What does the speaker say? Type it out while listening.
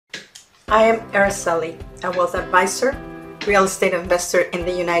I am Araceli, a wealth advisor, real estate investor in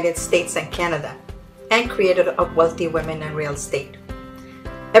the United States and Canada, and creator of Wealthy Women in Real Estate.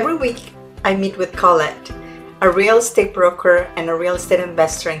 Every week, I meet with Colette, a real estate broker and a real estate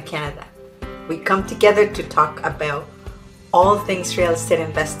investor in Canada. We come together to talk about all things real estate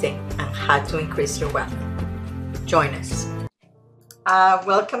investing and how to increase your wealth. Join us.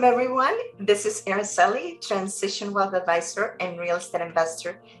 Welcome, everyone. This is Araceli, Transition Wealth Advisor and real estate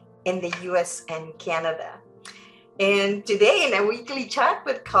investor in the US and Canada. And today in a weekly chat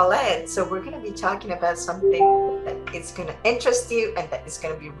with Colette, so we're going to be talking about something that is going to interest you and that is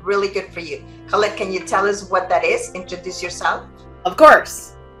going to be really good for you. Colette, can you tell us what that is? Introduce yourself. Of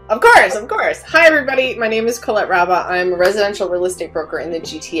course. Hi, everybody. My name is Colette Raba. I'm a residential real estate broker in the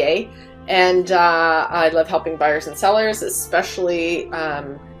GTA. And I love helping buyers and sellers, especially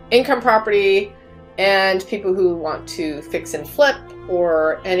income property and people who want to fix and flip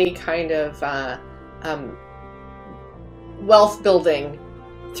or any kind of wealth building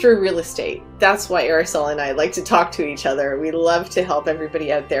through real estate. That's why Araceli and I like to talk to each other. We love to help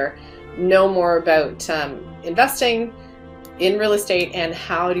everybody out there know more about investing in real estate and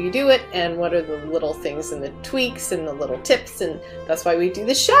how do you do it and what are the little things and the tweaks and the little tips, and that's why we do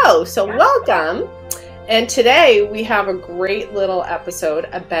the show. So welcome. And today we have a great little episode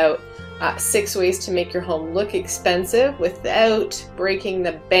about 6 ways to make your home look expensive without breaking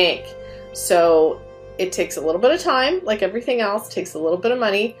the bank. So it takes a little bit of time, like everything else, takes a little bit of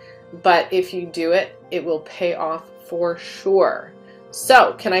money, but if you do it, it will pay off for sure.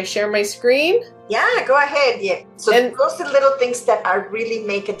 So can I share my screen? Yeah, go ahead. Yeah. So those are little things that are really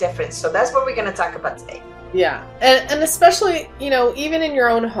make a difference. So that's what we're going to talk about today. Yeah. And especially, even in your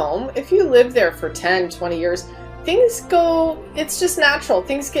own home, if you live there for 10, 20 years, things go, it's just natural.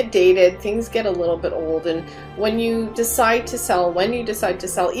 Things get dated, things get a little bit old. And when you decide to sell,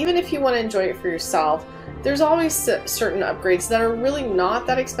 even if you want to enjoy it for yourself, there's always certain upgrades that are really not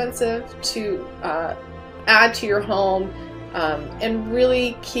that expensive to add to your home and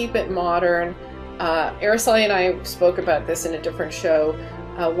really keep it modern. Araceli and I spoke about this in a different show.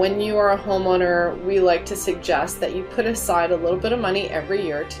 When you are a homeowner, we like to suggest that you put aside a little bit of money every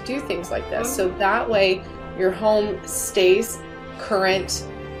year to do things like this. So that way your home stays current.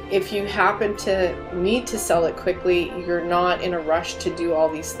 If you happen to need to sell it quickly, you're not in a rush to do all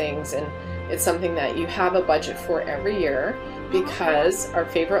these things. And it's something that you have a budget for every year, because our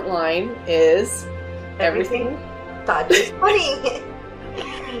favorite line is everything touches money.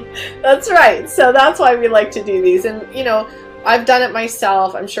 That's right. So that's why we like to do these. And, I've done it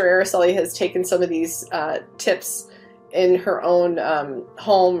myself. I'm sure Araceli has taken some of these tips in her own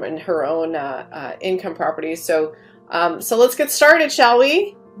home and her own income properties. So let's get started, shall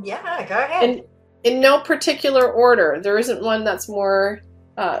we? Yeah, go ahead. And in no particular order. There isn't one that's more,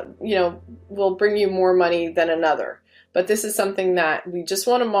 will bring you more money than another. But this is something that we just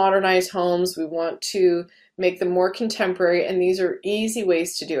want to modernize homes. We want to make them more contemporary, and these are easy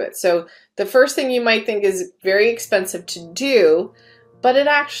ways to do it. So the first thing you might think is very expensive to do, but it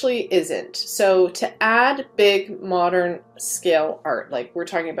actually isn't. So to add big modern scale art, like we're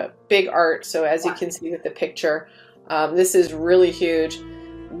talking about big art. So as you can see with the picture, this is really huge.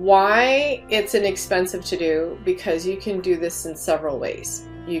 Why it's inexpensive to do? Because you can do this in several ways.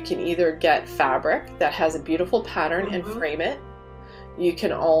 You can either get fabric that has a beautiful pattern and frame it. You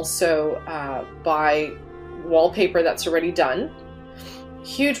can also buy wallpaper that's already done.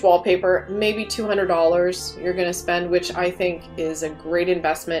 Huge wallpaper, maybe $200 you're going to spend, which I think is a great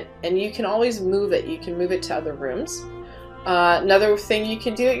investment. And you can always move it. You can move it to other rooms. Another thing, you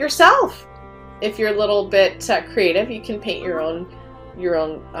can do it yourself. If you're a little bit creative, you can paint your own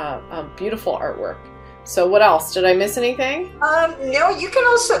beautiful artwork. So what else? Did I miss anything? No, you can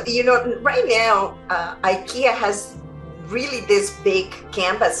also, right now, IKEA has really this big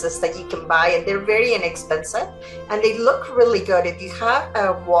canvases that you can buy, and they're very inexpensive and they look really good. If you have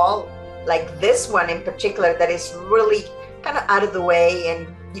a wall like this one in particular that is really kind of out of the way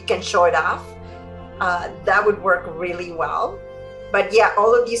and you can show it off, that would work really well. But yeah,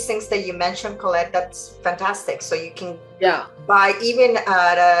 all of these things that you mentioned, Colette, that's fantastic. So you can buy, even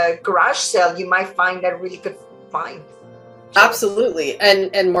at a garage sale, you might find a really good find. Absolutely.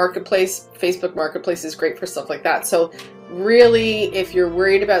 And Marketplace, Facebook Marketplace is great for stuff like that. So really, if you're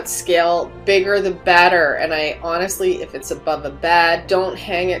worried about scale, bigger the better. And I honestly, if it's above a bed, don't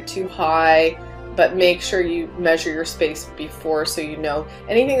hang it too high, but make sure you measure your space before, so you know.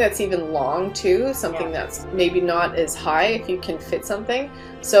 Anything that's even long too, something that's maybe not as high, if you can fit something.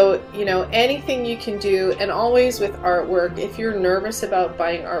 So, anything you can do. And always with artwork, if you're nervous about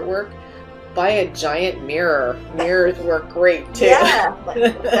buying artwork, buy a giant mirror. Mirrors work great too. Yeah,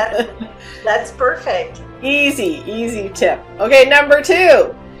 that's perfect. Easy tip. Okay, number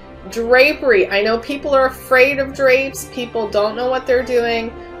 2, drapery. I know people are afraid of drapes. People don't know what they're doing.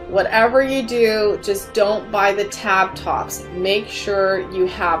 Whatever you do, just don't buy the tab tops. Make sure you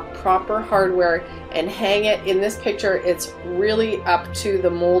have proper hardware and hang it. In this picture, it's really up to the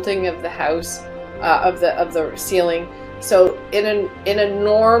molding of the house, of the ceiling. So in an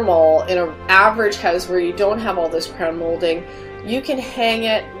average house where you don't have all this crown molding, you can hang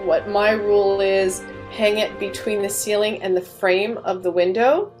it. What my rule is, hang it between the ceiling and the frame of the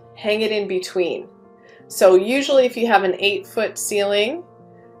window. Hang it in between. So usually if you have an 8-foot ceiling,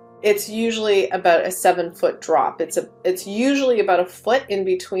 it's usually about a 7-foot drop. It's usually about a foot in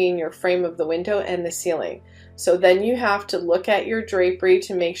between your frame of the window and the ceiling. So then you have to look at your drapery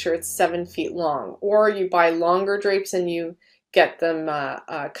to make sure it's 7 feet long. Or you buy longer drapes and you get them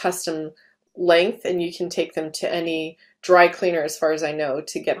custom length, and you can take them to any dry cleaner, as far as I know,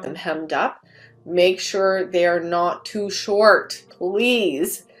 to get them hemmed up. Make sure they are not too short,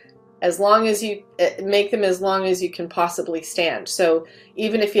 please. As long as you make them as long as you can possibly stand. So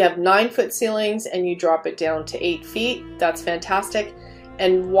even if you have 9-foot ceilings and you drop it down to 8 feet, that's fantastic.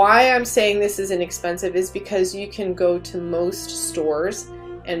 And why I'm saying this is inexpensive is because you can go to most stores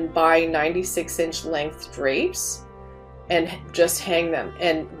and buy 96-inch length drapes and just hang them.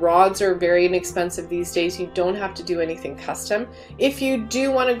 And rods are very inexpensive these days. You don't have to do anything custom. If you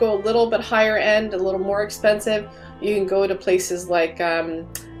do want to go a little bit higher end, a little more expensive, you can go to places like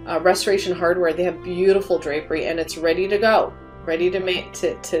Restoration Hardware. They have beautiful drapery and it's ready to go, ready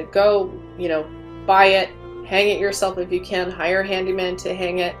to go. You know, buy it, hang it yourself if you can, hire a handyman to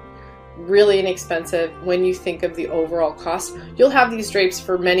hang it. Really inexpensive when you think of the overall cost. You'll have these drapes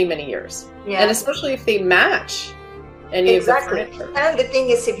for many years. Yeah. And especially if they match any of the furniture. And the thing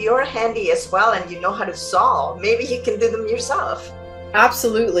is, if you're handy as well and you know how to saw, maybe you can do them yourself.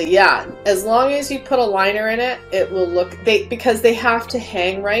 Absolutely, yeah. As long as you put a liner in it, it will look, because they have to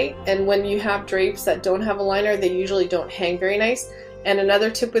hang right. And when you have drapes that don't have a liner, they usually don't hang very nice. And another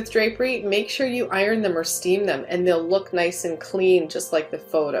tip with drapery, make sure you iron them or steam them and they'll look nice and clean, just like the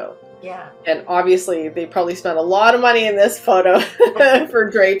photo. Yeah. And obviously they probably spent a lot of money in this photo for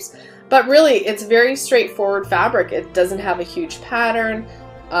drapes, but really it's very straightforward fabric. It doesn't have a huge pattern.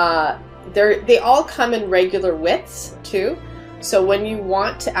 They all come in regular widths too. So when you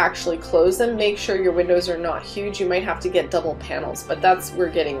want to actually close them, make sure your windows are not huge. You might have to get double panels, but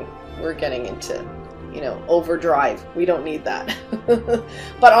we're getting into, you know, overdrive. We don't need that.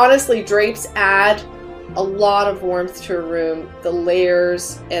 But honestly, drapes add a lot of warmth to a room. The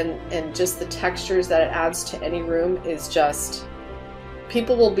layers and just the textures that it adds to any room is just,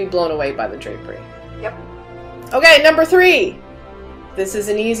 people will be blown away by the drapery. Yep. Okay, number 3. This is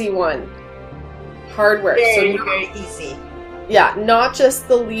an easy one. Hardware. Very easy. Yeah, not just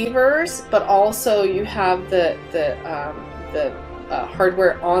the levers, but also you have the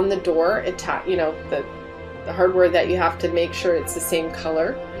hardware on the door. You know, the hardware that you have to make sure it's the same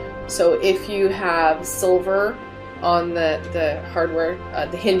color. So if you have silver on the hardware,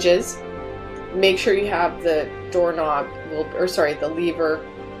 the hinges, make sure you have the doorknob, the lever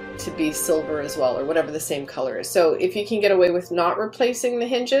to be silver as well, or whatever the same color is. So if you can get away with not replacing the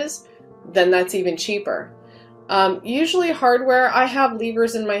hinges, then that's even cheaper. Usually hardware, I have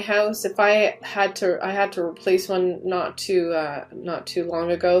levers in my house. If I had to replace one not too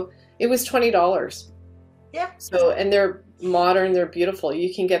long ago, it was $20. Yeah. So, and they're modern, they're beautiful.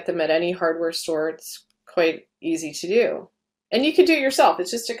 You can get them at any hardware store. It's quite easy to do. And you can do it yourself.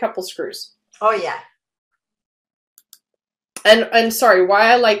 It's just a couple screws. Oh yeah. And sorry,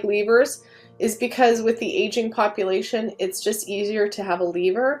 why I like levers is because with the aging population, it's just easier to have a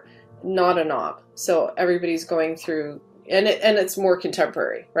lever, not a knob. So everybody's going through, and it's more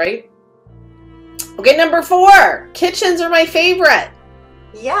contemporary, right? Okay, number 4. Kitchens are my favorite.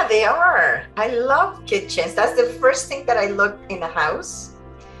 Yeah, they are. I love kitchens. That's the first thing that I look in a house.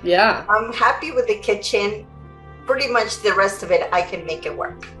 Yeah. I'm happy with the kitchen. Pretty much the rest of it, I can make it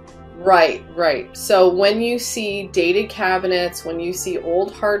work. Right. So when you see dated cabinets, when you see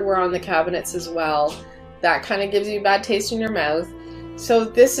old hardware on the cabinets as well, that kind of gives you a bad taste in your mouth. So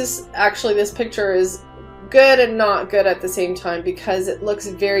this picture is good and not good at the same time because it looks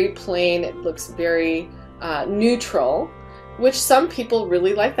very plain. It looks very neutral, which some people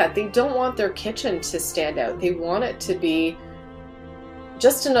really like that. They don't want their kitchen to stand out. They want it to be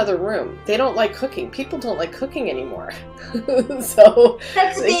just another room. They don't like cooking. People don't like cooking anymore. So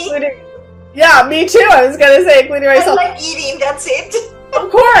that's me. Yeah, me too. I was going to say, including myself. I like eating. That's it. Of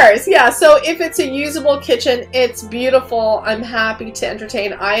course, yeah. So if it's a usable kitchen, it's beautiful. I'm happy to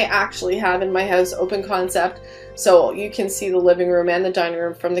entertain. I actually have in my house open concept, so you can see the living room and the dining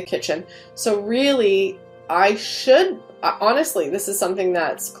room from the kitchen. So really, I should, honestly, this is something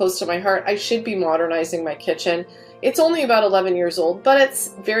that's close to my heart. I should be modernizing my kitchen. It's only about 11 years old, but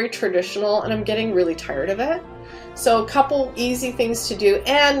it's very traditional and I'm getting really tired of it. So a couple easy things to do,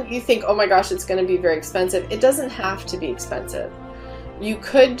 and you think, oh my gosh, it's going to be very expensive. It doesn't have to be expensive. You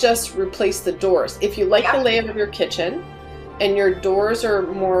could just replace the doors. If you like the layout of your kitchen and your doors are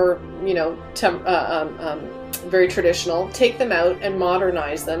more, you know, very traditional, take them out and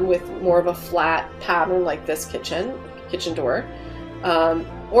modernize them with more of a flat pattern like this kitchen door.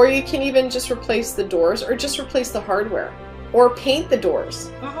 Or you can even just replace the doors or just replace the hardware or paint the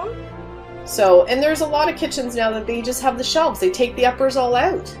doors. So, and there's a lot of kitchens now that they just have the shelves. They take the uppers all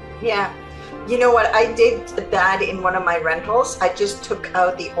out. Yeah. You know what? I did that in one of my rentals. I just took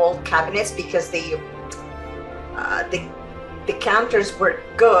out the old cabinets because the counters were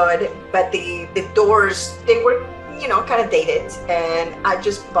good, but the doors, they were, you know, kind of dated. And I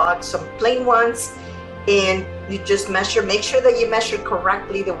just bought some plain ones, and you just measure, make sure that you measure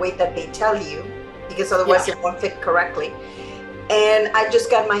correctly the way that they tell you, because otherwise it won't fit correctly. And I just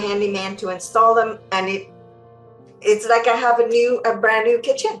got my handyman to install them, and it's like I have a brand new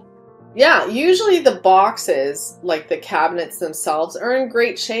kitchen. Yeah, usually the boxes, like the cabinets themselves, are in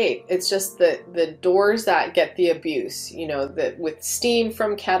great shape. It's just the doors that get the abuse, you know, that with steam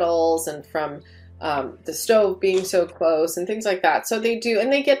from kettles and from the stove being so close and things like that. So they do,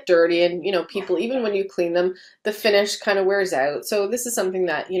 and they get dirty, and, you know, people, even when you clean them, the finish kind of wears out. So this is something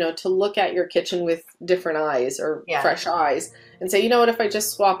that, you know, to look at your kitchen with different eyes or fresh eyes and say, you know what, if I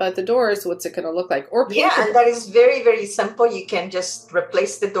just swap out the doors, what's it going to look like? Or and that is very, very simple. You can just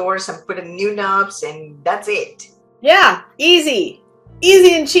replace the doors and put in new knobs, and that's it. Yeah, easy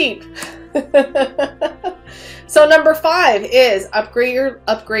and cheap. So number 5 is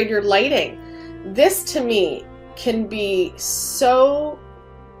upgrade your lighting. This to me can be so,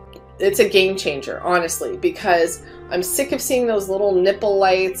 it's a game changer, honestly, because I'm sick of seeing those little nipple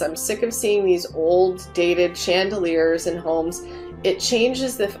lights. I'm sick of seeing these old dated chandeliers in homes. It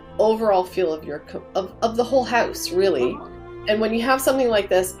changes the overall feel of the whole house, really. And when you have something like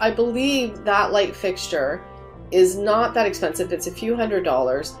this, I believe that light fixture is not that expensive. It's a few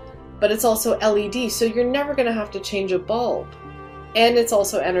 $100s, but it's also LED, so you're never going to have to change a bulb. And it's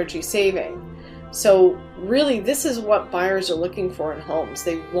also energy saving. So really, this is what buyers are looking for in homes.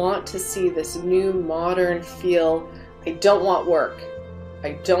 They want to see this new modern feel. I don't want work.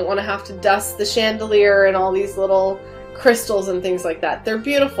 I don't want to have to dust the chandelier and all these little crystals and things like that. They're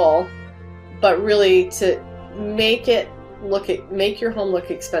beautiful, but really to make your home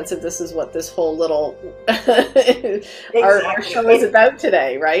look expensive, this is what this whole little our show is about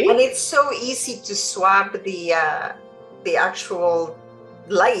today, right? And it's so easy to swap the actual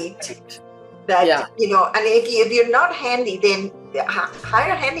light. That, you know, and if you're not handy, then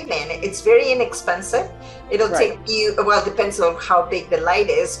hire a handyman. It's very inexpensive. It'll take you, well, it depends on how big the light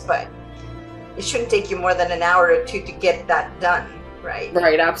is, but it shouldn't take you more than an hour or two to get that done, right?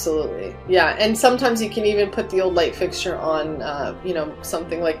 Right, absolutely. Yeah, and sometimes you can even put the old light fixture on, you know,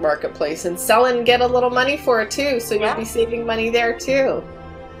 something like Marketplace and sell it and get a little money for it too, so you'll be saving money there too.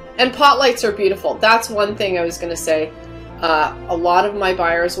 And pot lights are beautiful. That's one thing I was going to say. A lot of my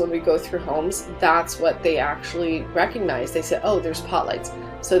buyers, when we go through homes, that's what they actually recognize. They say, oh, there's pot lights.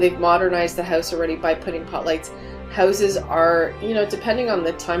 So they've modernized the house already by putting pot lights. Houses are, you know, depending on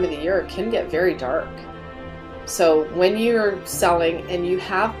the time of the year, it can get very dark. So when you're selling and you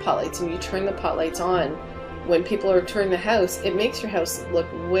have pot lights and you turn the pot lights on, when people are touring the house, it makes your house look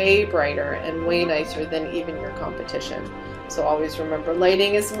way brighter and way nicer than even your competition. So always remember,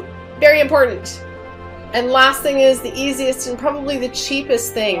 lighting is very important. And last thing is the easiest and probably the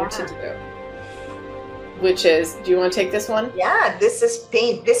cheapest thing to do, which is, do you want to take this one? Yeah, this is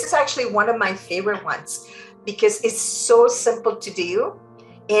paint. This is actually one of my favorite ones because it's so simple to do.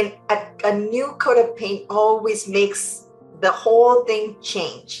 And a new coat of paint always makes the whole thing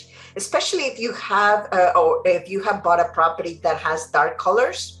change, especially if you have bought a property that has dark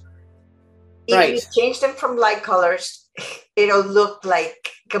colors. If you change them from light colors, it'll look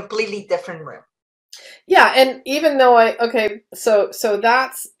like a completely different room. Yeah, and even though so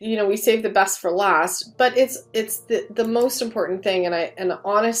that's, you know, we save the best for last, but it's the most important thing, and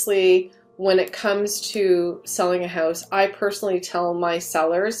honestly, when it comes to selling a house, I personally tell my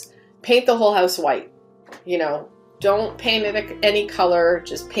sellers, paint the whole house white. You know, don't paint it any color,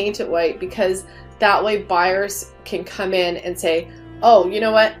 just paint it white, because that way buyers can come in and say, oh, you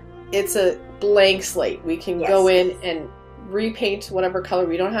know what, it's a blank slate. We can go in and repaint whatever color.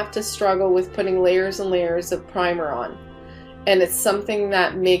 We don't have to struggle with putting layers and layers of primer on. And it's something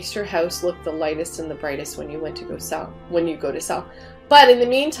that makes your house look the lightest and the brightest when you go to sell. But in the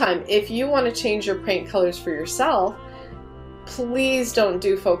meantime, if you want to change your paint colors for yourself, please don't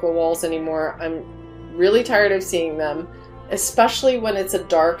do focal walls anymore. I'm really tired of seeing them, especially when it's a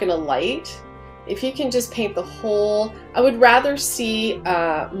dark and a light. If you can just paint the whole, I would rather see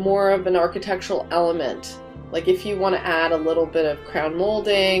more of an architectural element. Like if you want to add a little bit of crown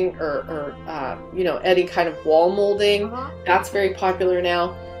molding or you know, any kind of wall molding, that's very popular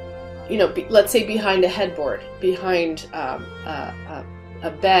now. You know, let's say behind a headboard, behind a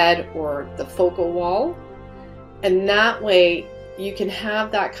bed or the focal wall. And that way you can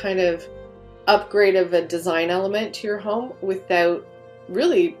have that kind of upgrade of a design element to your home without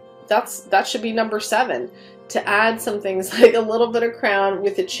really, that should be number 7. To add some things like a little bit of crown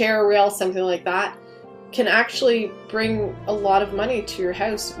with a chair rail, something like that, can actually bring a lot of money to your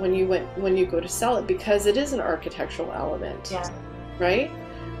house when you go to sell it, because it is an architectural element. Yeah. Right?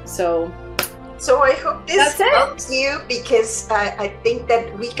 So I hope this helps you, because I think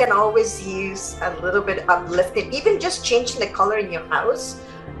that we can always use a little bit of uplifting. Even just changing the color in your house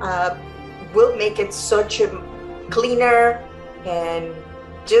will make it such a cleaner and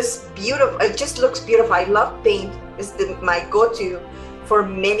just beautiful. It just looks beautiful. I love paint. It's my go-to for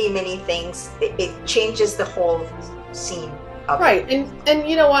many things. It changes the whole scene. Right, and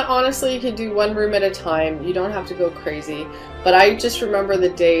you know what, honestly, you can do one room at a time. You don't have to go crazy. But I just remember the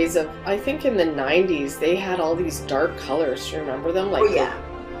days of, I think in the 90s, they had all these dark colors. Do you remember them? Like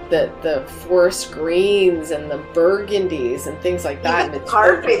the forest greens and the burgundies and things like that. Even and the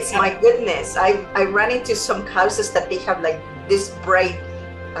carpets, my goodness. I run into some houses that they have like this bright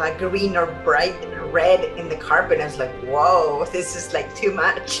green or bright red in the carpet. I was like, whoa, this is like too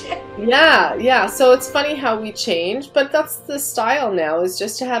much. Yeah. So it's funny how we change, but that's the style now, is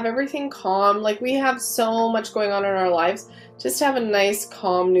just to have everything calm. Like we have so much going on in our lives. Just to have a nice,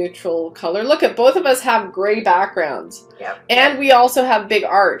 calm, neutral color. Look at both of us have gray backgrounds. Yep. And we also have big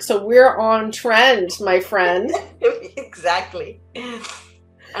art. So we're on trend, my friend. Exactly. And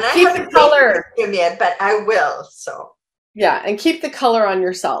I keep haven't the color yet, but I will. So. Yeah, and keep the color on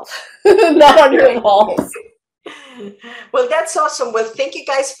yourself, not on your walls. Well, that's awesome. Well, thank you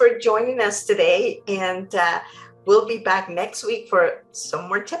guys for joining us today, and we'll be back next week for some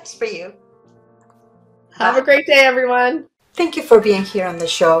more tips for you. Have a great day, everyone. Thank you for being here on the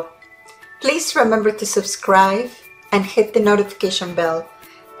show. Please remember to subscribe and hit the notification bell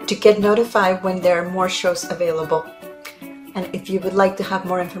to get notified when there are more shows available. And if you would like to have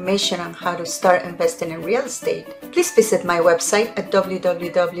more information on how to start investing in real estate, please visit my website at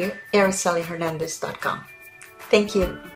www.aracelyhernandez.com. Thank you.